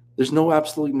 there's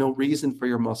absolutely no reason for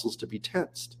your muscles to be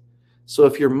tensed. So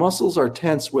if your muscles are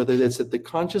tense, whether it's at the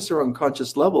conscious or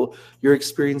unconscious level, you're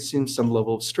experiencing some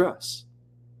level of stress.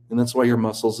 And that's why your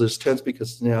muscles is tense,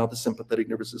 because now the sympathetic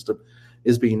nervous system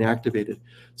is being activated.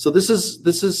 So this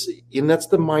is, and that's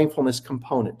the mindfulness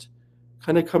component,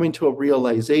 kind of coming to a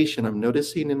realization. I'm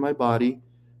noticing in my body,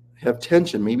 I have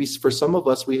tension. Maybe for some of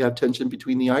us, we have tension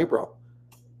between the eyebrow,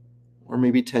 or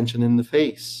maybe tension in the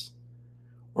face,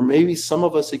 or maybe some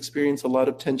of us experience a lot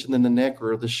of tension in the neck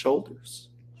or the shoulders.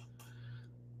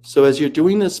 So as you're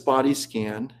doing this body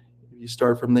scan, you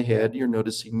start from the head, you're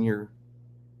noticing your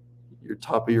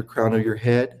top of your crown of your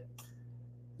head.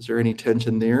 Is there any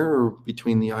tension there or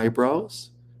between the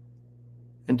eyebrows?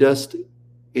 And just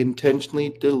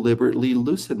intentionally, deliberately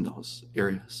loosen those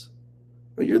areas.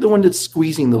 But you're the one that's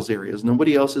squeezing those areas.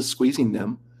 Nobody else is squeezing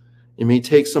them. It may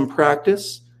take some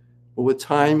practice, but with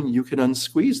time, you can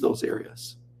unsqueeze those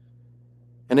areas.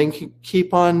 And then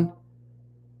keep on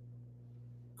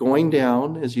going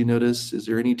down as you notice, is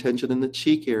there any tension in the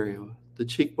cheek area, the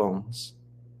cheekbones?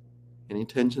 Any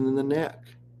tension in the neck?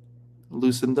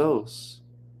 Loosen those.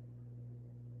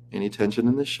 Any tension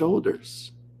in the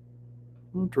shoulders?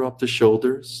 Drop the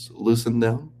shoulders, loosen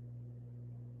them.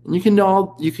 And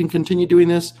you can continue doing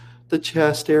this, the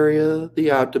chest area,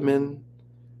 the abdomen,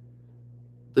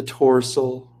 the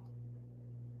torso.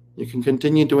 You can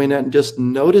continue doing that and just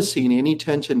noticing any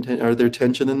tension. Are there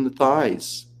tension in the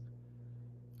thighs?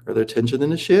 Are there tension in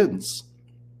the shins?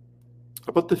 How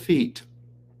about the feet?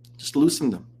 Just loosen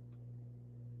them.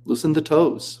 Loosen the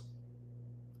toes.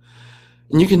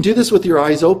 And you can do this with your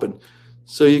eyes open.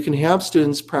 So you can have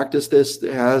students practice this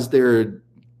as they're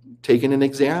taking an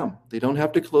exam. They don't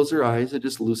have to close their eyes. They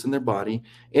just loosen their body.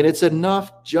 And it's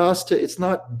enough it's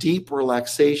not deep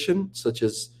relaxation, such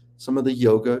as some of the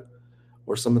yoga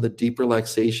or some of the deep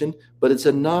relaxation, but it's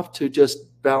enough to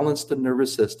just balance the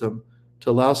nervous system to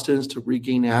allow students to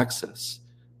regain access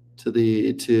to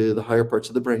the higher parts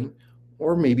of the brain,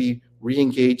 or maybe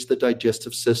re-engage the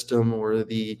digestive system or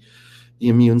the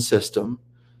immune system.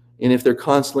 And if they're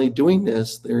constantly doing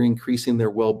this, they're increasing their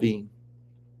well-being.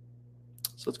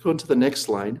 So let's go into the next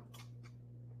slide.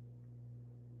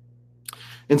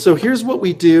 And so here's what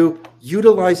we do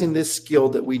utilizing this skill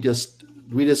that we just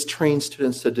train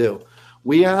students to do.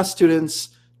 We ask students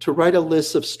to write a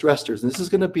list of stressors. And this is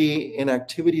going to be an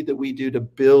activity that we do to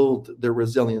build their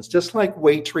resilience, just like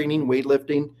weight training,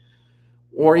 weightlifting,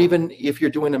 or even if you're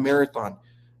doing a marathon.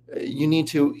 You need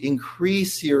to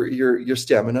increase your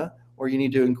stamina, or you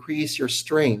need to increase your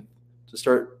strength to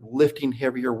start lifting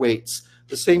heavier weights.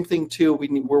 The same thing too,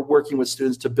 we're working with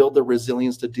students to build their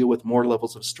resilience to deal with more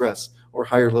levels of stress or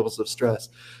higher levels of stress.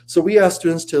 So we ask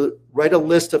students to write a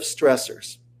list of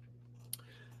stressors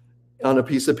on a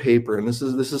piece of paper, and this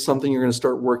is something you're going to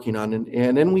start working on.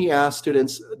 And then we ask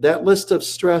students that list of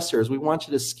stressors, we want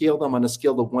you to scale them on a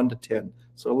scale of 1 to 10.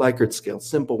 So a Likert scale,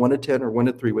 simple, 1 to 10 or 1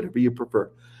 to 3, whatever you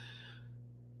prefer.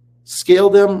 Scale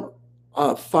them,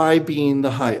 5 being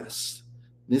the highest.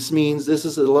 This means this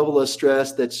is a level of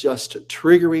stress that's just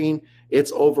triggering,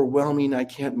 it's overwhelming, I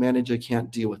can't manage, I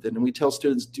can't deal with it. And we tell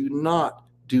students, do not,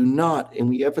 and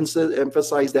we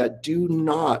emphasize that, do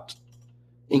not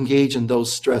engage in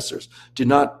those stressors. Do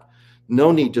not,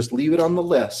 no need, just leave it on the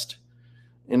list.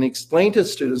 And explain to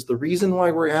students the reason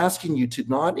why we're asking you to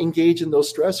not engage in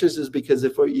those stressors is because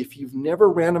if you've never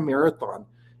ran a marathon,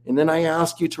 and then I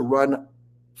ask you to run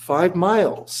 5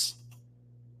 miles,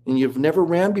 and you've never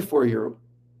ran before,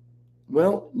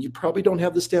 well, you probably don't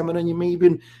have the stamina, and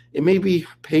it may be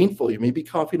painful. You may be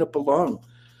coughing up a lung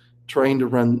trying to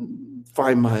run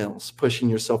 5 miles, pushing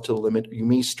yourself to the limit. You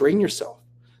may strain yourself.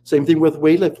 Same thing with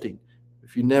weightlifting.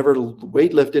 If you never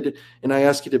weightlifted and I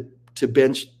ask you to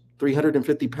bench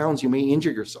 350 pounds, you may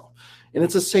injure yourself. And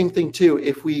it's the same thing too.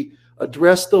 If we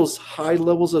address those high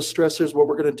levels of stressors, what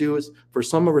we're going to do is, for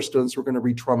some of our students, we're going to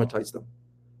re-traumatize them.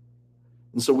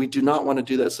 And so we do not want to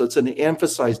do that. So it's an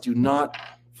emphasize, do not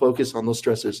focus on those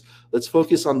stressors. Let's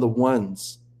focus on the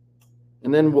ones,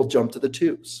 and then we'll jump to the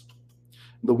twos.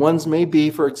 The ones may be,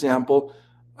 for example,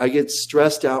 I get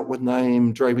stressed out when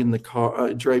I'm driving in the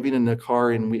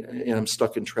car and I'm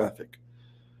stuck in traffic.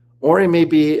 Or it may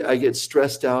be I get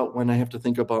stressed out when I have to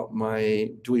think about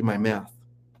doing my math.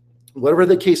 Whatever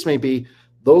the case may be,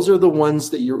 those are the ones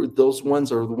those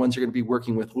ones are the ones you're going to be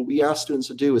working with. What we ask students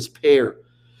to do is pair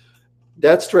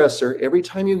that stressor. Every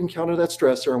time you encounter that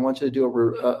stressor, I want you to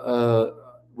do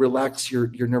relax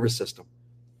your nervous system.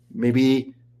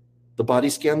 Maybe the body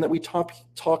scan that we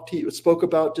spoke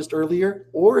about just earlier,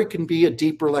 or it can be a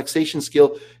deep relaxation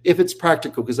skill if it's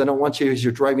practical, because I don't want you, as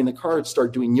you're driving the car, to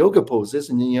start doing yoga poses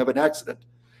and then you have an accident.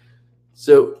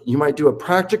 So you might do a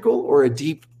practical or a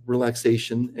deep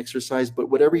relaxation exercise, but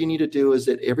whatever you need to do is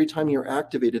that every time you're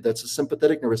activated, that's a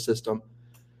sympathetic nervous system,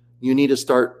 you need to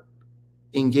start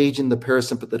engaging the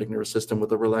parasympathetic nervous system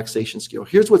with a relaxation skill.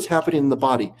 Here's what's happening in the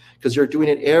body, because you're doing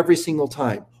it every single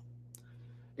time.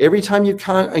 Every time you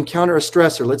encounter a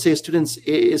stressor, let's say a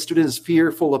student is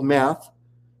fearful of math,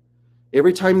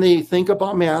 every time they think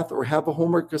about math or have a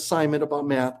homework assignment about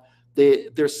math,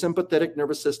 their sympathetic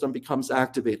nervous system becomes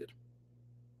activated.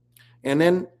 And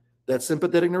then that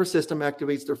sympathetic nervous system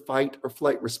activates their fight or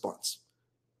flight response.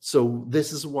 So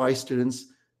this is why students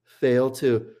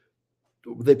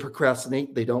they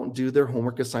procrastinate, they don't do their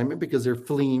homework assignment because they're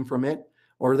fleeing from it,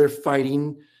 or they're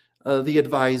fighting the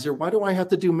advisor. Why do I have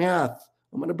to do math?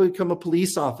 I'm going to become a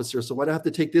police officer, so why do I have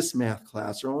to take this math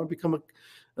class? Or I want to become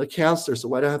a counselor, so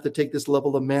why do I have to take this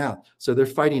level of math? So they're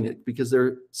fighting it because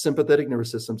their sympathetic nervous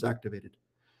system's activated.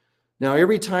 Now,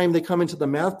 every time they come into the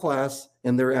math class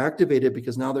and they're activated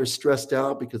because now they're stressed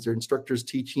out because their instructor's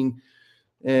teaching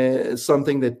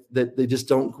something that they just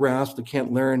don't grasp, they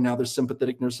can't learn, now their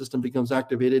sympathetic nervous system becomes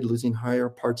activated, losing higher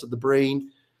parts of the brain.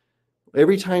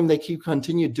 Every time they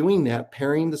continue doing that,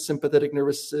 pairing the sympathetic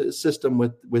nervous system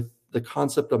with the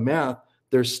concept of math,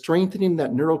 they're strengthening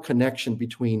that neural connection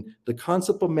between the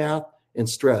concept of math and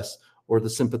stress, or the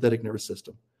sympathetic nervous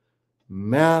system.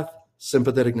 Math,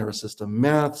 sympathetic nervous system,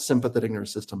 math, sympathetic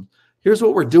nervous system. Here's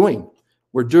what we're doing.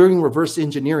 We're doing reverse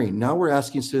engineering. Now we're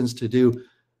asking students to do,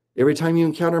 every time you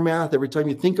encounter math, every time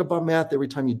you think about math, every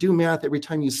time you do math, every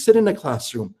time you sit in a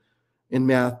classroom in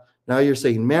math, now you're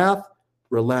saying math,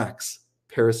 relax,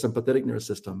 parasympathetic nervous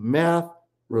system. Math,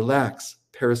 relax,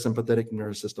 parasympathetic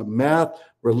nervous system. Math,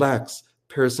 relax,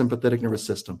 parasympathetic nervous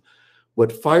system.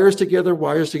 What fires together,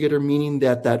 wires together, meaning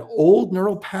that old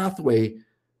neural pathway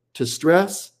to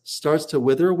stress starts to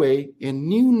wither away and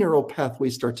new neural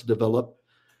pathways start to develop.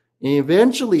 And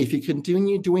eventually, if you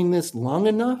continue doing this long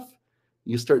enough,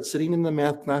 you start sitting in the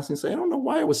math class and say, I don't know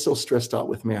why I was so stressed out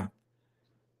with math.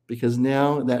 Because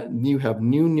now that you have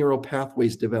new neural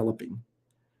pathways developing,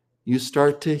 you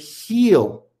start to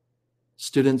heal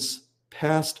students'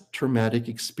 past traumatic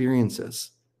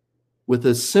experiences with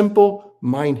a simple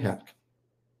mind hack.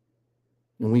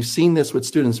 And we've seen this with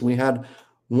students. We had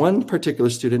one particular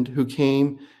student who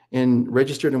came and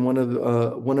registered in one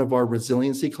of our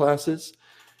resiliency classes.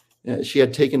 She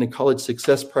had taken a college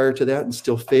success prior to that and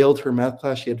still failed her math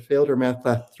class. She had failed her math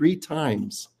class 3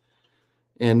 times.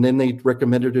 And then they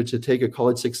recommended her to take a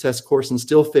college success course and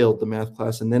still failed the math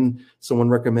class. And then someone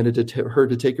recommended her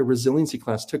to take a resiliency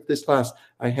class, took this class.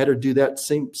 I had her do that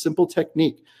same simple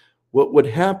technique. What would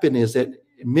happen is that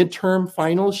midterm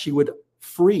finals, she would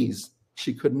freeze.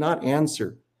 She could not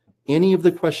answer any of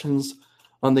the questions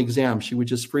on the exam. She would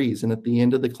just freeze. And at the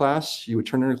end of the class, she would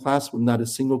turn in her class with not a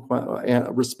single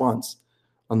response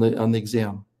on the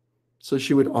exam. So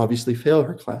she would obviously fail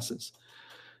her classes.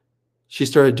 She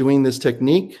started doing this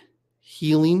technique,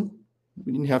 healing.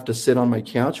 We didn't have to sit on my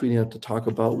couch. We didn't have to talk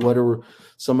about what are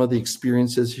some of the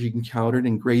experiences she encountered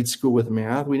in grade school with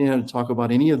math. We didn't have to talk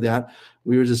about any of that.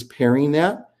 We were just pairing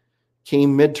that.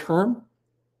 Came midterm.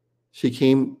 She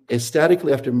came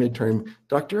ecstatically after midterm.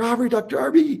 Dr.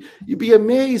 Aubrey, you'd be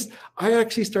amazed. I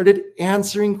actually started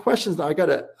answering questions. Now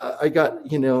I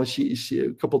got, you know, she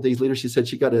a couple of days later, she said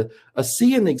she got a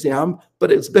C in the exam,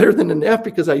 but it's better than an F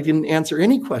because I didn't answer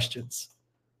any questions.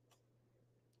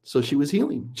 So she was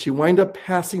healing. She wound up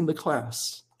passing the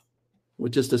class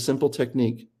with just a simple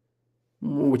technique,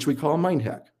 which we call a mind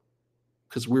hack,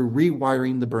 because we're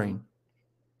rewiring the brain.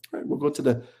 All right, we'll go to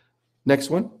the next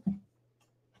one.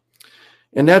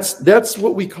 And that's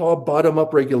what we call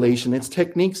bottom-up regulation. It's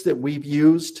techniques that we've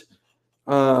used,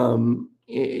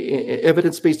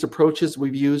 evidence-based approaches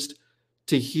we've used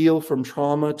to heal from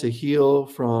trauma, to heal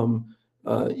from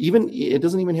even, it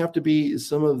doesn't even have to be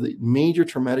some of the major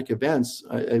traumatic events.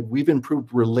 We've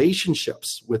improved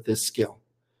relationships with this skill.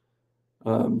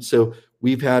 So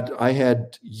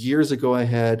years ago, I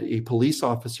had a police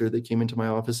officer that came into my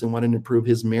office and wanted to improve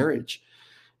his marriage.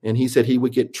 And he said he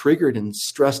would get triggered and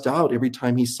stressed out every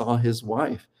time he saw his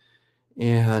wife.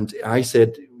 And I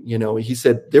said, you know, he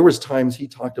said there was times he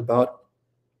talked about,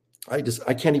 I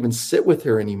can't even sit with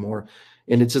her anymore.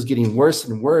 And it's just getting worse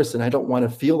and worse. And I don't want to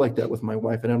feel like that with my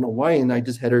wife. And I don't know why. And I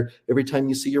just had her, every time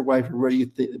you see your wife, every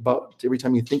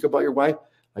time you think about your wife,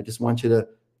 I just want you to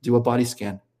do a body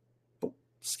scan.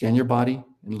 Scan your body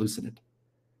and loosen it.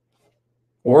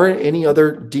 Or any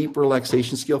other deep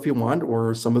relaxation skill if you want,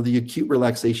 or some of the acute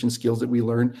relaxation skills that we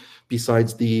learn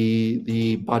besides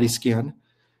the body scan,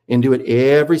 and do it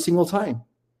every single time.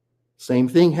 Same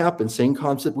thing happened. Same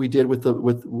concept we did with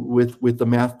the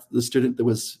math, the student that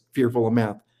was fearful of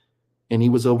math, and he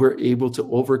was able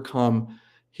to overcome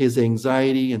his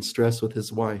anxiety and stress with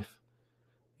his wife,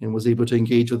 and was able to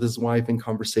engage with his wife in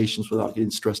conversations without getting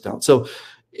stressed out. So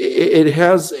it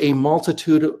has a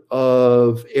multitude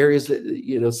of areas that,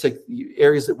 you know,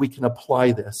 areas that we can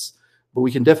apply this, but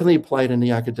we can definitely apply it in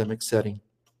the academic setting.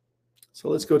 So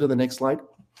let's go to the next slide.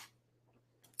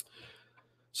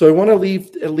 So I want to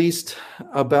leave at least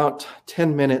about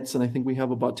 10 minutes, and I think we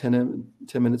have about 10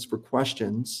 minutes for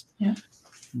questions. Yeah.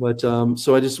 But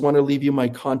so I just want to leave you my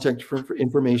contact for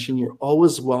information. You're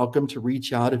always welcome to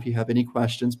reach out if you have any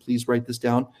questions. Please write this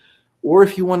down. Or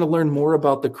if you want to learn more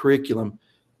about the curriculum,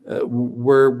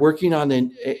 we're working on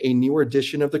a newer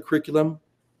edition of the curriculum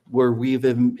where we've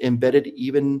embedded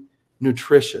even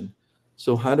nutrition.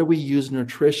 So how do we use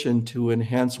nutrition to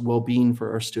enhance well-being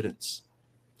for our students?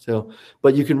 So,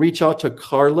 but you can reach out to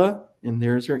Carla, and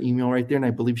there's her email right there, and I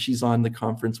believe she's on the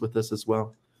conference with us as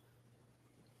well.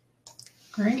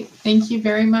 Great. Thank you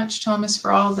very much, Thomas,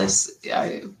 for all this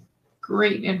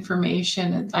great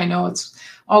information. I know it's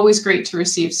always great to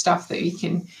receive stuff that you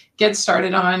can get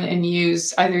started on and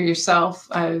use either yourself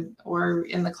or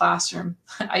in the classroom,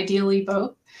 ideally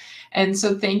both. And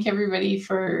so thank everybody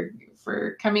for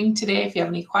coming today. If you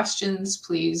have any questions,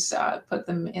 please put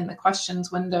them in the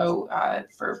questions window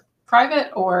for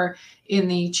private or in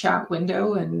the chat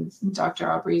window, and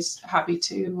Dr. Aubrey's happy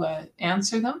to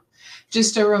answer them.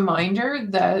 Just a reminder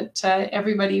that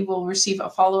everybody will receive a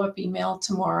follow-up email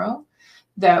tomorrow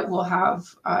that will have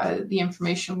the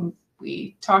information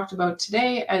we talked about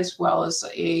today, as well as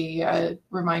a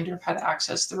reminder of how to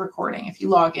access the recording. If you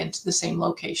log into the same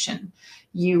location,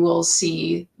 you will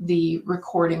see the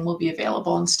recording will be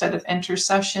available. Instead of enter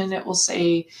session, it will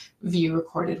say view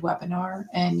recorded webinar,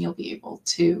 and you'll be able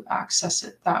to access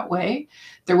it that way.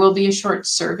 There will be a short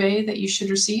survey that you should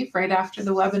receive right after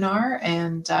the webinar.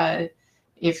 And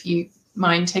if you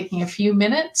mind taking a few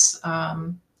minutes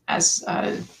as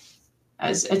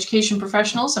education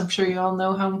professionals, I'm sure you all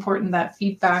know how important that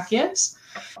feedback is,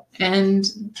 and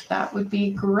that would be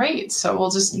great. So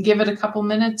we'll just give it a couple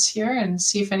minutes here and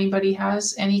see if anybody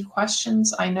has any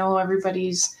questions. I know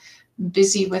everybody's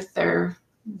busy with their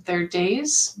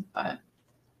days, but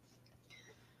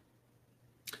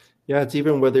yeah, it's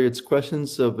even whether it's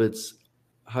questions of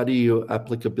how do you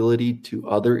applicability to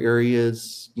other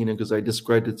areas, because I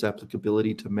described its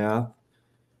applicability to math.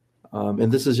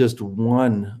 And this is just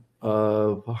one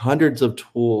of hundreds of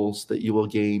tools that you will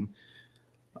gain.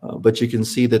 But you can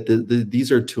see that these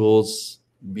are tools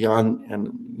beyond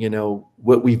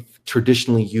what we've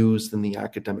traditionally used in the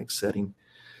academic setting.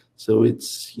 So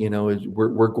it's,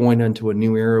 we're going into a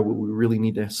new era where we really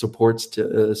need to support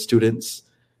students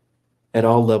at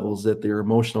all levels, at their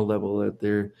emotional level, at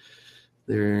their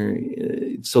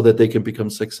so that they can become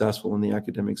successful in the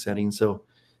academic setting. So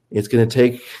it's going to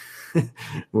take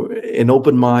an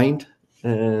open mind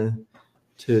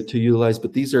to utilize,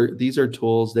 but these are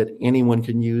tools that anyone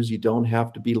can use. You don't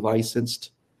have to be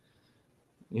licensed.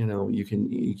 You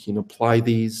can apply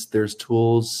these. There's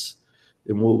tools,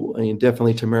 and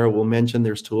definitely Tamara will mention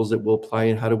there's tools that we'll apply.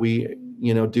 And how do we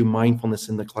do mindfulness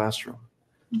in the classroom?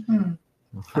 Mm-hmm.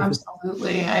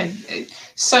 Absolutely.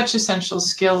 Such essential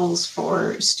skills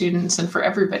for students and for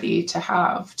everybody to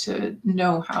have, to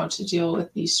know how to deal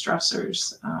with these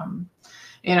stressors.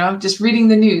 Just reading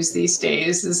the news these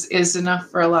days is enough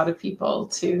for a lot of people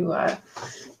to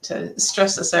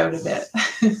stress us out a bit.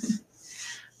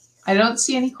 I don't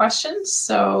see any questions.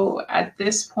 So at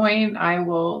this point, I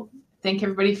will thank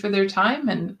everybody for their time,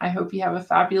 and I hope you have a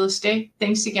fabulous day.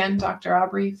 Thanks again, Dr.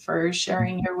 Aubrey, for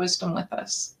sharing your wisdom with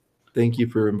us. Thank you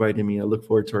for inviting me. I look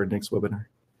forward to our next webinar.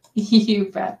 You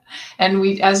bet.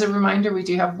 And as a reminder, we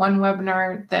do have one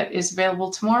webinar that is available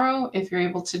tomorrow. If you're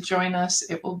able to join us,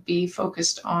 it will be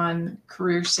focused on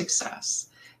career success.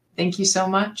 Thank you so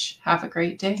much. Have a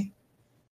great day.